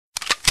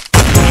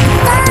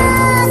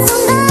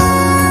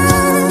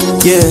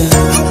Yeah.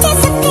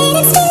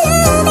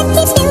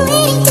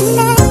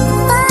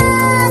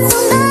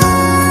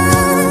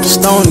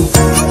 Stoney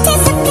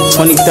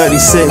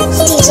 2036.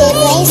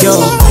 Yo,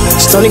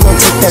 Stoney gon'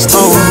 take that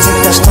phone.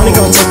 Stoney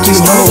gon' take you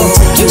home.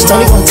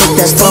 Stoney gon' take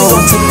that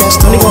phone.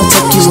 Stoney gon'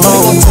 take you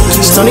home.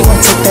 Stoney gon'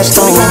 take that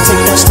phone.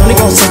 Stoney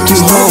gon' take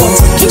you home.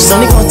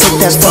 Stoney gon' take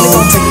that phone.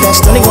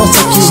 Stoney gon'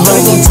 take you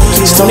home.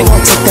 Stoney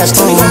gon' take that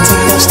phone.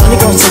 Stoney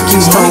gon' take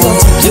you home.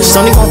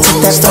 Stoney gon'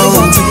 take that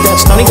phone.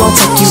 Stoney gon'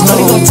 take you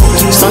home.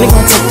 Stoney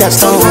gon' take that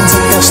phone.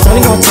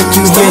 Stoney gon' take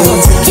you home.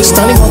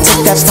 Stoney gon'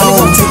 take that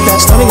phone.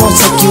 Stoney gon'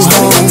 take you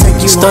home.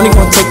 Stoney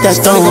gon' take that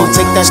stone.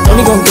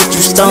 Stoney gon' get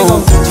you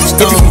stoned.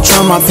 If you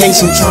try my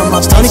patience,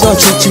 Stoney gon'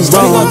 treat you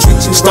wrong.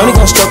 Stoney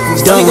gon' stroke you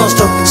dumb.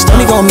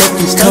 Stoney gon' make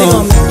you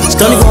come.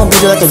 Stoney gon'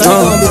 beat you like a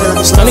drum.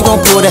 Stoney gon'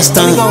 pull that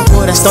stunt.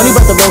 Stoney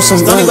bout to roll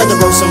some gun.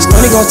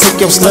 Stoney gon' take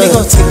your slug.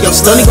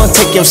 Stoney gon'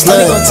 take your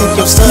slug.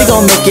 Stoney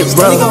gon' make it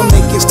rub.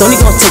 Stoney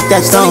gon' take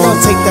that stone.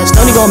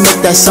 Stoney gon'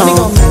 make that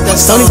song.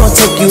 Stoney gon'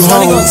 take you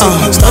home.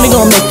 Stoney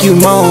gon' make you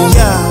moan.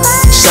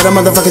 Shut up,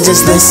 motherfucker,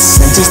 just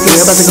listen.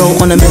 We're about to go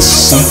on a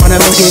mission.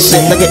 Get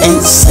lit like an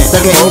instant.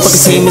 Like a whole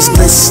fucking team is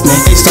glistening.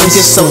 Stoney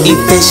just so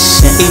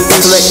efficient.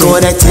 Have to let go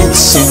of that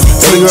tension.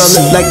 Baby girl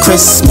look like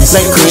Christmas.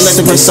 Like green, like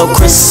the Grinch, so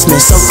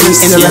Christmas. So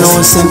Grease in the line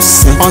on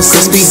Simpson. On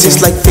crispy,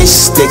 just like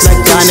fish sticks.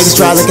 Like y'all niggas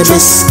dry like a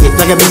biscuit.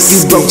 Like a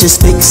biscuit. You broke, just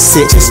fix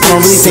it. I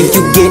don't really think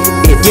you get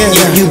it. Yeah,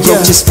 you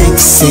broke, just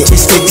fix it.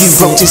 If you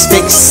broke, just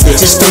fix it.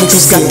 Stoney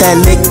Kush got that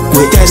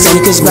liquid.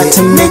 Stoney Kush about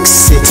to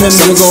mix it.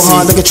 Stoney go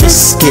hard like a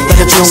Triscuit.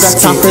 I don't got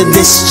time for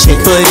this shit.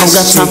 I don't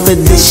got time for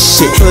this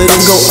shit.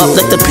 Let's go up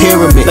like the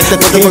pyramid. Like the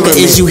pyramid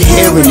is you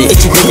hearing it.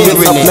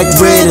 Hearing it up like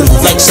Riddle.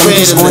 Like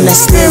Stoney Kush on that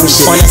spirit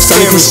shit.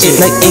 Stoney Kush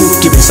is like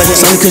Incubus.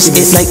 Stoney Kush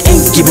is like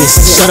Incubus.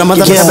 Shut up,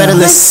 motherfucker, better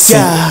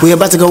listen. We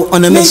about to go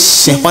on a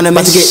mission.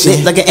 About to get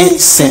lit like an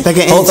instant.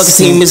 Whole fucking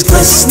team is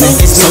glistening.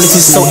 Stoney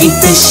Kush so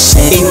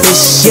efficient.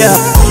 Yeah.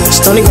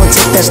 Stoney gon'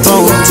 take that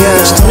phone.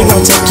 Stoney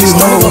gon' take you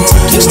home.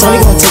 Stoney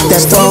gon' take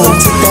that phone.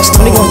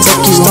 Stoney gon'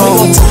 take you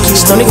home.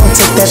 Stoney gon'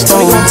 take that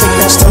phone.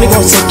 Stoney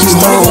gon' take you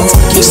home.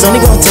 Stoney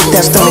gon' take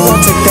that phone.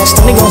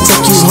 Stoney gon'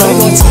 take you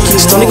home.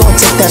 Stoney gon'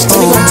 take that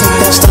phone.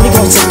 Stoney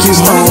gon' take you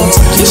home.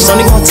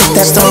 Stoney gon' take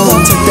that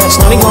phone.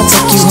 Stoney gon'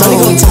 take you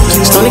home.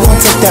 Stoney gon'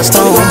 take that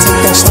phone.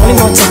 Stoney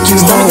gon' take you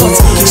home.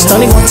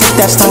 Stoney gon' take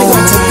that phone.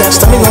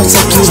 Stoney gon'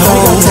 take you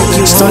home.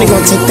 Stoney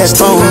gon' take that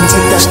phone.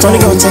 Stoney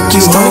gon' take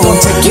you home.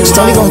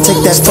 Stoney gon'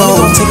 take that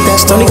phone.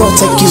 Stoney gon'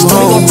 take you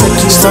home.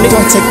 Stoney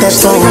gon' take that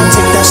phone.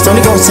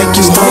 Stoney gon' take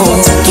you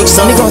home.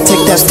 Stoney gon'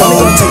 take that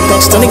phone.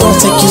 Stoney gon'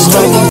 take you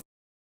home.